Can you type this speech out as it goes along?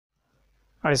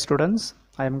Hi students,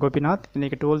 I am Gopinath.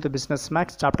 இன்னைக்கு 12th business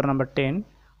max chapter number 10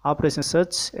 operation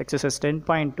search exercise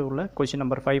 10.2ல question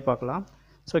number 5 பார்க்கலாம்.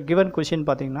 So given question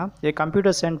பார்த்தீங்கன்னா a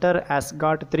computer center has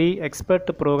got 3 expert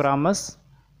programmers.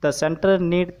 The center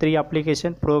need 3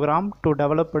 application program to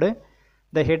develop it.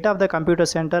 The head of the computer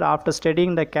center after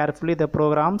studying the carefully the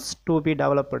programs to be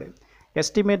developed.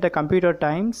 Estimate the computer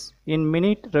times in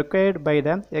minute required by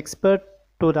the expert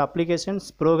to the applications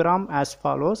program as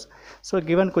follows. So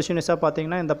given question is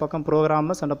பார்த்தீங்கன்னா இந்த பக்கம்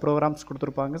programmers and programs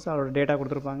கொடுத்துருப்பாங்க. So அதோட data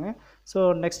கொடுத்துருப்பாங்க. So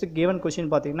next given question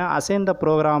பார்த்தீங்கன்னா assign the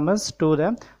programmers to the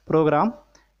program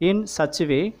in such a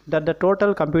way that the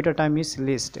total computer time is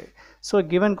least. So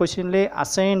given question le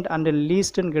assigned and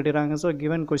least ன்னு கேட்குறாங்க. So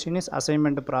given question is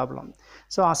assignment problem.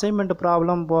 So assignment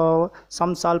problem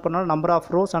sum solve பண்ணால் number of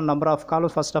rows and number of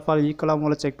columns first of all equal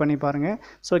உங்களை check பண்ணி பாருங்க.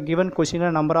 So given question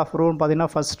number of row பார்த்தீங்கன்னா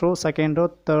first row, second row,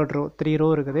 third row, 3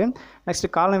 row இருக்குது. next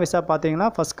column வைஸா பார்த்தீங்கன்னா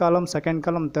first column, second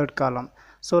column, third column.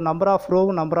 So number of row,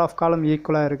 number of column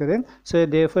ஈக்குவலாக இருக்குது. So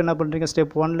therefore என்ன பண்ணுறீங்க,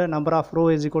 step 1ல number of row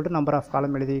is equal to number of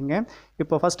column எழுதிங்க.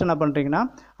 இப்போ first என்ன பண்ணுறீங்கன்னா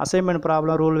அசைன்மெண்ட்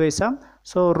ப்ராப்ளம் ரூல் வைஸாக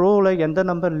ஸோ ரோவில் எந்த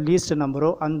நம்பர் லீஸ்ட்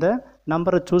நம்பரோ அந்த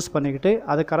நம்பரை சூஸ் பண்ணிக்கிட்டு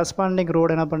அது கரஸ்பாண்டிங்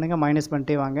ரோடு என்ன பண்ணுங்க மைனஸ்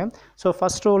பண்ணிட்டே வாங்க. ஸோ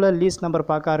ஃபஸ்ட் ரோவில் லீஸ்ட் நம்பர்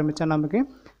பார்க்க ஆரம்பித்தா நமக்கு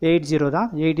 80 தான்,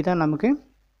 80 தான் நமக்கு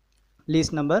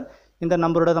லீஸ்ட் நம்பர். இந்த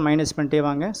நம்பரோட தான் மைனஸ் பண்ணிட்டே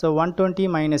வாங்க. So 120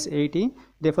 minus 80,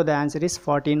 therefore the answer is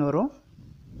 14 வரும்.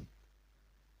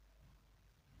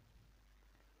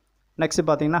 நெக்ஸ்ட்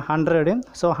பார்த்தீங்கன்னா 100.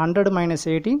 ஸோ 100 minus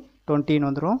 80 20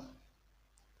 வந்துடும்.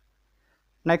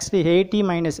 Next 80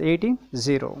 minus 80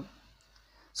 0.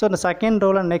 ஸோ இந்த செகண்ட்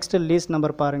ரோவில் நெக்ஸ்ட் லீஸ்ட்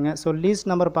நம்பர் பாருங்கள். ஸோ லீஸ்ட்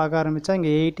நம்பர் பார்க்க ஆரம்பித்தா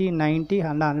இங்கே 80, 90,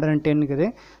 110 இருக்குது.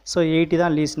 ஸோ 80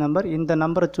 தான் லீஸ்ட் நம்பர். இந்த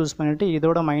நம்பரை சூஸ் பண்ணிவிட்டு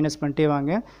இதோட மைனஸ் பண்ணிட்டே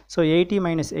வாங்க. So 80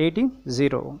 minus 80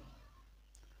 0.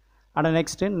 ஆனால்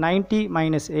நெக்ஸ்ட்டு 90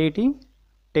 minus 80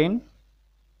 10.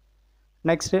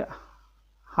 நெக்ஸ்ட்டு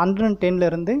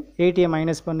 110லேருந்து 80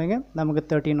 மைனஸ் பண்ணுங்கள், நமக்கு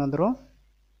 13 வந்துடும்.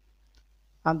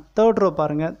 அண்ட் தேர்ட் ரோ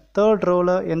பாருங்கள். தேர்ட்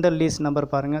ரோவில் எந்த லீஸ்ட் நம்பர்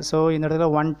பாருங்கள். ஸோ இந்த இடத்துல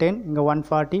 110, இங்கே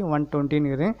 140, 120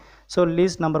 இருக்குது. ஸோ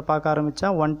லீஸ்ட் நம்பர் பார்க்க ஆரம்பித்தா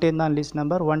 110 தான் லீஸ்ட்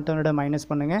நம்பர். 110 மைனஸ்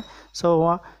பண்ணுங்கள். ஸோ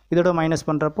இதோட மைனஸ்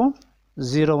பண்ணுறப்போ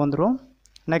 0 வந்துடும்.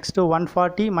 நெக்ஸ்ட்டு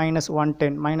 140 minus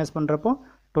 110 மைனஸ் பண்ணுறப்போ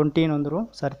 20 வந்துடும்,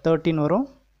 சாரி 13 வரும்.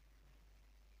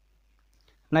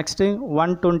 நெக்ஸ்ட்டு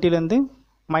 120லேருந்து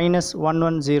மைனஸ்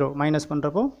 110 மைனஸ்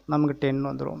பண்ணுறப்போ நமக்கு 10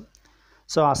 வந்துடும்.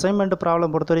 ஸோ அசைன்மெண்ட்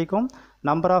ப்ராப்ளம் பொறுத்த வரைக்கும்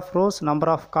number of rose,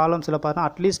 number of காலம்ஸில் பார்த்தா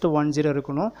அட்லீஸ்ட் 10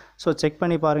 இருக்கணும். ஸோ செக்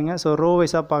பண்ணி பாருங்கள். ஸோ ரோ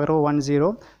வைஸாக பார்க்குறப்போ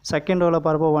 10, செகண்ட் ரோவில்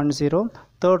பார்க்குறப்போ 10,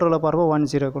 தேர்ட் ரோவில் பார்க்குறப்போ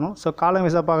 10 இருக்கணும். ஸோ காலம்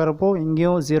வைஸாக பார்க்குறப்போ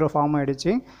இங்கேயும் 0 ஃபார்ம்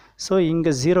ஆகிடுச்சு. ஸோ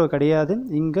இங்கே 0 கிடையாது,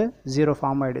 இங்கே 0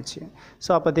 ஃபார்ம் ஆகிடுச்சு. ஸோ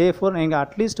அப்போ தேர்ஃபோர் நீங்கள்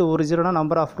அட்லீஸ்ட் ஒரு 0னா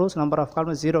number of rose, number of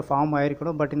காலம் 0 ஃபார்ம்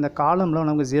ஆகிருக்கணும். பட் இந்த காலமில்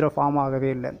நமக்கு 0 ஃபார்ம்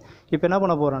ஆகவே இல்லை. இப்போ என்ன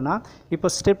பண்ண போகிறோன்னா, இப்போ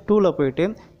ஸ்டெப் 2ல் போயிட்டு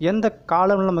எந்த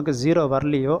காலமில் நமக்கு 0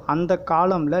 வரலையோ அந்த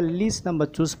காலமில் லீஸ்ட்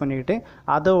நம்பர் சூஸ் பண்ணிவிட்டு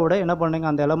அதோட என்ன பண்ணுங்க,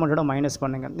 அந்த எலமெண்ட்டோட மைனஸ்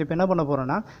பண்ணுங்கள். இப்போ என்ன பண்ண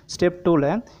போகிறோன்னா, ஸ்டெப் 2ல்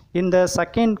இந்த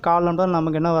செகண்ட் காலமில்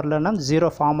நமக்கு என்ன வரலன்னா 0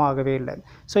 ஃபார்ம் ஆகவே இல்லை.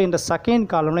 ஸோ இந்த செகண்ட்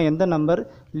காலமில் எந்த நம்பர்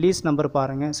லீஸ்ட் நம்பர்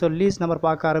பாருங்கள். ஸோ லீஸ்ட் நம்பர்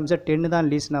பார்க்க ஆரம்பித்தா 10 தான்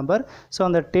லீஸ்ட் நம்பர். ஸோ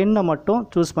அந்த 10 மட்டும்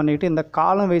சூஸ் பண்ணிவிட்டு இந்த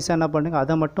காலம் வைஸாக என்ன பண்ணுங்கள்,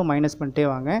 அதை மட்டும் மைனஸ் பண்ணிட்டே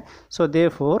வாங்க. So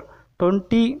therefore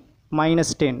 20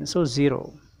 minus 10, so 0.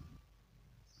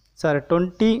 Sorry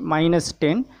 20 minus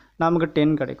 10 நமக்கு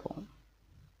 10 கிடைக்கும்.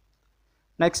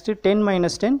 Next 10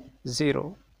 minus 10 0.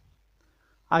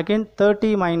 Again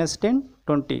 30 minus 10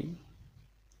 20.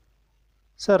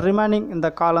 So remaining இந்த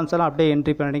காலம்ஸ் எல்லாம் அப்படியே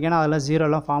என்ட்ரி பண்ணிடுங்க. ஏன்னா அதெல்லாம்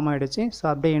 0லாம் ஃபார்ம் ஆகிடுச்சு. ஸோ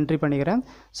அப்படியே என்ட்ரி பண்ணிக்கிறேன்.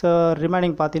 ஸோ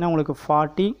ரிமைனிங் பார்த்தீங்கன்னா உங்களுக்கு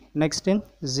 40, நெக்ஸ்ட்டு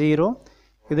 0,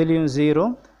 இதுலேயும் 0,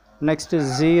 நெக்ஸ்ட்டு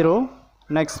 0,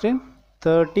 நெக்ஸ்ட்டு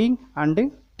 30 அண்டு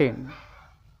 10.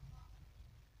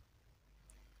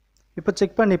 இப்போ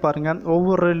செக் பண்ணி பாருங்கள்.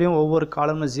 ஒவ்வொருலையும் ஒவ்வொரு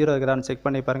காலமில் 0 இருக்குதான்னு செக்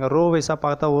பண்ணி பாருங்கள். ரோ வைஸாக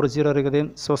பார்த்தா ஒரு 0 இருக்குது.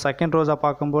 ஸோ செகண்ட் ரோஸாக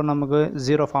பார்க்கும்போது நமக்கு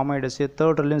 0 ஃபார்ம் ஆகிடுச்சு.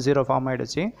 தேர்ட்லேயும் 0 ஃபார்ம்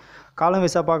ஆகிடுச்சு. காலம்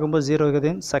வைஸாக பார்க்கும்போது 0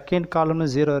 இருக்குது. செகண்ட் காலம்னு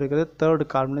 0 இருக்குது. தேர்ட்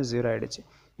காலம்னு 0 ஆகிடுச்சு.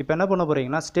 இப்போ என்ன பண்ண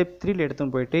போகிறீங்கன்னா, ஸ்டெப் 3ல்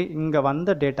எடுத்துன்னு போயிட்டு இங்கே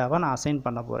வந்த டேட்டாவை நான் அசைன்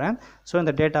பண்ண போகிறேன். ஸோ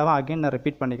இந்த டேட்டாவை அகைன் நான்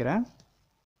ரிப்பீட் பண்ணிக்கிறேன்.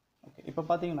 ஓகே, இப்போ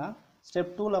பார்த்தீங்கன்னா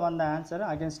ஸ்டெப் 2ல் வந்த ஆன்சர்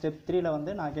அகைன் ஸ்டெப் 3ல்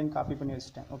வந்து நான் அகைன் காப்பி பண்ணி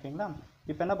வச்சுட்டேன். ஓகேங்களா.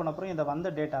 இப்போ என்ன பண்ண போகிறேன், இந்த வந்த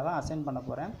டேட்டாவை அசைன் பண்ண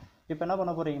போகிறேன். இப்போ என்ன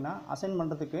பண்ண போகிறீங்கன்னா, அசைன்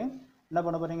பண்ணுறதுக்கு என்ன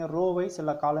பண்ண போகிறீங்க, ரோ வைஸ்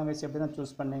இல்லை காலம் வைஸ் எப்படி தான்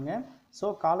சூஸ் பண்ணீங்க. ஸோ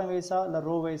காலம் வைஸாக இல்லை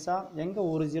ரோ வைஸாக எங்கே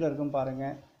ஒரு 0 இருக்குன்னு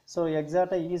பாருங்கள். ஸோ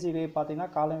எக்ஸாக்டாக ஈஸி வே பார்த்தீங்கன்னா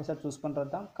காலம் வைஸாக சூஸ்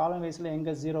பண்ணுறது தான். காலம் வைஸில்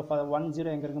எங்கே 0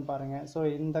 10 எங்கே இருக்குன்னு பாருங்கள். ஸோ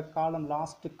இந்த காலம்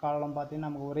லாஸ்ட்டு காலம் பார்த்தீங்கன்னா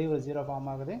நமக்கு ஒரே ஒரு 0 ஃபார்ம்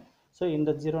ஆகுது. ஸோ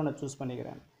இந்த 0 நான் சூஸ்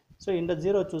பண்ணிக்கிறேன். ஸோ இந்த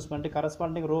 0 சூஸ் பண்ணிட்டு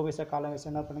கரஸ்பாண்டிங் ரோ வைஸாக காலம்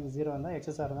வைஸாக என்ன பண்ணுங்கள், 0 இருந்தால்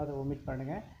எக்ஸஸாக இருந்தால் அதை ஒமிட்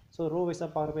பண்ணுங்கள். ஸோ ரோ வைஸாக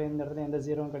பார்க்குறப்ப இந்த இடத்துல எந்த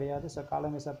 0வும் கிடையாது. ஸோ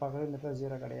காலம் வைஸாக பார்க்குறது இந்த இடத்துல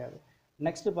 0 கிடையாது.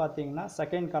 நெக்ஸ்ட்டு பார்த்தீங்கன்னா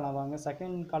செகண்ட் காலம் வாங்க.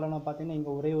 செகண்ட் காலம்னா பார்த்தீங்கன்னா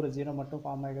இங்கே ஒரே ஒரு 0 மட்டும்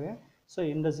ஃபார்ம் ஆகுது. ஸோ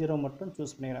இந்த 0 மட்டும்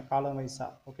சூஸ் பண்ணிக்கிறேன் காலம்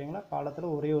வைஸாக. ஓகேங்களா, காலத்தில்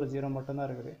ஒரே ஒரு 0 மட்டும் தான்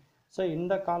இருக்குது. ஸோ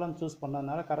இந்த காலம் சூஸ்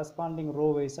பண்ணதுனால கரஸ்பாண்டிங் ரோ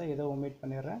வைஸாக ஏதோ ஒமிட்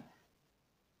பண்ணிடுறேன்.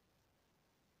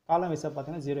 காலம் வைஸாக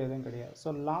பார்த்தீங்கன்னா 0 எதுவும் கிடையாது. ஸோ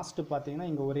லாஸ்ட்டு பார்த்தீங்கன்னா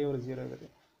இங்கே ஒரே ஒரு 0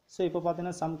 இருக்குது. ஸோ இப்போ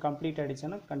பார்த்தீங்கன்னா சம் கம்ப்ளீட்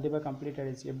ஆகிடுச்சுன்னா கண்டிப்பாக கம்ப்ளீட்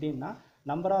ஆகிடுச்சு. எப்படின்னா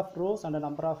number of rose and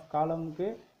number of காலமுக்கு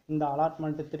இந்த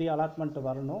அலாட்மெண்ட்டு 3 அலாட்மெண்ட்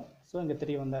வரணும். ஸோ இங்கே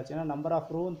 3 வந்தாச்சு. ஏன்னா நம்பர் ஆஃப்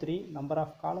ரோவும் 3, நம்பர்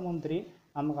ஆஃப் காலமும் 3,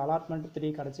 நமக்கு allotment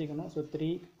 3 கிடச்சிக்கணும். So 3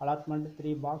 allotment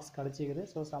 3 box கிடச்சிக்குது.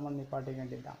 So சமன் நிப்பாட்டிக்க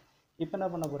வேண்டியது தான். இப்போ என்ன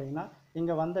பண்ண போகிறீங்கன்னா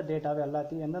இங்கே வந்த டேட்டாவை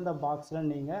எல்லாத்தையும் எந்தெந்த பாக்ஸில்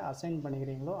நீங்கள் அசைன்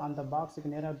பண்ணிக்கிறீங்களோ அந்த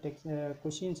பாக்ஸுக்கு நேராக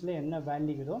கொஷின்ஸில் என்ன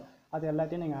வேல்யூக்குதோ அது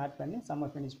எல்லாத்தையும் நீங்கள் ஆட் பண்ணி சம்ம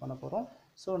ஃபினிஷ் பண்ண போகிறோம்.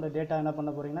 ஸோ இந்த டேட்டா என்ன பண்ண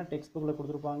போகிறீங்கன்னா டெக்ஸ்ட் புக்கில்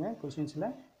கொடுத்துருப்பாங்க. கொஷின்ஸில்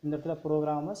இந்த இடத்துல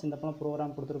ப்ரோக்ராமர்ஸ், இந்த இடத்துல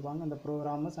ப்ரோக்ராம் கொடுத்துருப்பாங்க. இந்த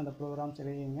ப்ரோக்ராமர்ஸ் அந்த ப்ரோக்ராம்ஸ்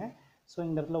எழுதிங்க. ஸோ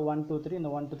இந்த இடத்துல 1 2 3 இந்த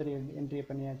 1 2 3 என்ட்ரி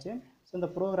பண்ணியாச்சு. ஸோ இந்த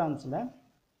ப்ரோக்ராம்ஸில்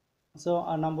ஸோ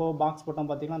நம்ம பாக்ஸ் போட்டோம்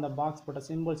பார்த்தீங்கன்னா அந்த பாக்ஸ் போட்ட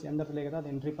சிம்பிள்ஸ் எந்த இடத்துல இருக்குதோ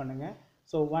அதை என்ட்ரி பண்ணுங்கள்.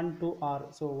 ஸோ 1 2 R,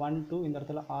 ஸோ 1 2 இந்த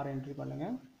இடத்துல R என்ட்ரி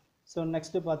பண்ணுங்கள். ஸோ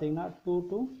நெக்ஸ்ட்டு பார்த்தீங்கன்னா 2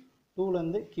 2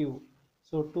 2லேருந்து Q,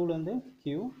 ஸோ 2லேருந்து Q.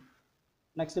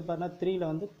 நெக்ஸ்ட்டு பார்த்தீங்கன்னா 3ல்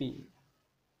வந்து P.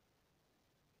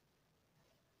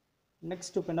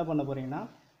 நெக்ஸ்ட் இப்போ என்ன பண்ண போகிறீங்கன்னா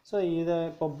ஸோ இதை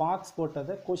இப்போ பாக்ஸ்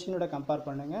போட்டதை கொஷினோட கம்பேர்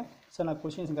பண்ணுங்கள். ஸோ நான்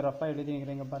கொஷின்ஸ் இங்கே ரஃபாக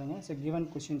எழுதிக்கிறேங்க பாருங்கள். ஸோ கிவன்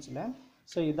கொஷின்ஸில்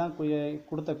ஸோ இதுதான்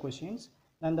கொடுத்த கொஷின்ஸ்.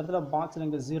 நான் இந்த இடத்துல பாக்ஸில்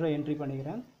இங்கே 0 என்ட்ரி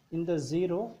பண்ணிக்கிறேன். இந்த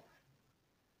 0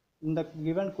 இந்த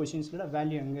கிவன் கொஷின்ஸில்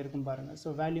வேல்யூ எங்கே இருக்கும் பாருங்கள். ஸோ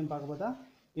வேல்யூ பார்க்க பார்த்தா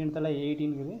இடத்துல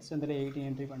 18 இருக்குது. ஸோ இந்த 18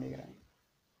 என்ட்ரி பண்ணிக்கிறேன்.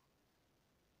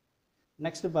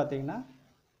 நெக்ஸ்ட்டு பார்த்தீங்கன்னா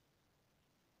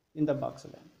இந்த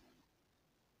பாக்ஸில்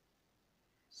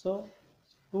so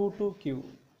 2 to Q,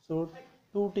 so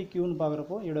 2 to Qன்னு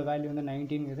பார்க்குறப்போ இதோட வேல்யூ வந்து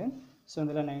 19 இருக்குது. ஸோ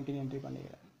இதில் 19 என்ட்ரி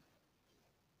பண்ணிக்கிறேன்.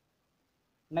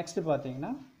 நெக்ஸ்ட்டு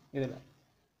பார்த்தீங்கன்னா இதில்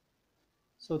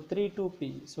ஸோ 3 to P,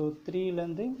 ஸோ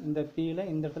 3லேருந்து இந்த Pயில்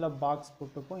இந்த இடத்துல பாக்ஸ்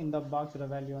போட்டுப்போம். இந்த பாக்ஸோட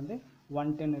வேல்யூ வந்து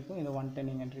 110 இருக்கும். இதை 110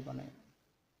 நீங்கள் என்ட்ரி பண்ணுங்கள்.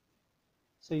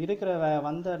 ஸோ இருக்கிற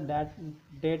வந்த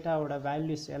டேட்டாவோட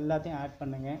வேல்யூஸ் எல்லாத்தையும் ஆட்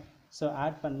பண்ணுங்கள். ஸோ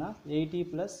ஆட் பண்ணால் 80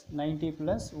 + 90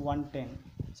 + 110.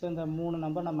 ஸோ இந்த 3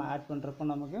 நம்பர் நம்ம ஆட் பண்ணுறப்போ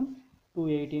நமக்கு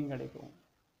 218 கிடைக்கும்.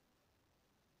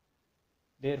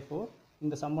 தேர்ஃபோர்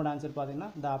இந்த சம்மோட ஆன்சர் பார்த்தீங்கன்னா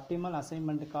the optimal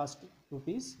assignment cost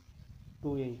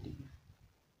 ₹280.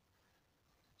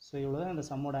 So இவ்வளோ தான் இந்த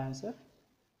சம்மோட ஆன்சர்.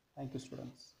 Thank you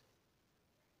students.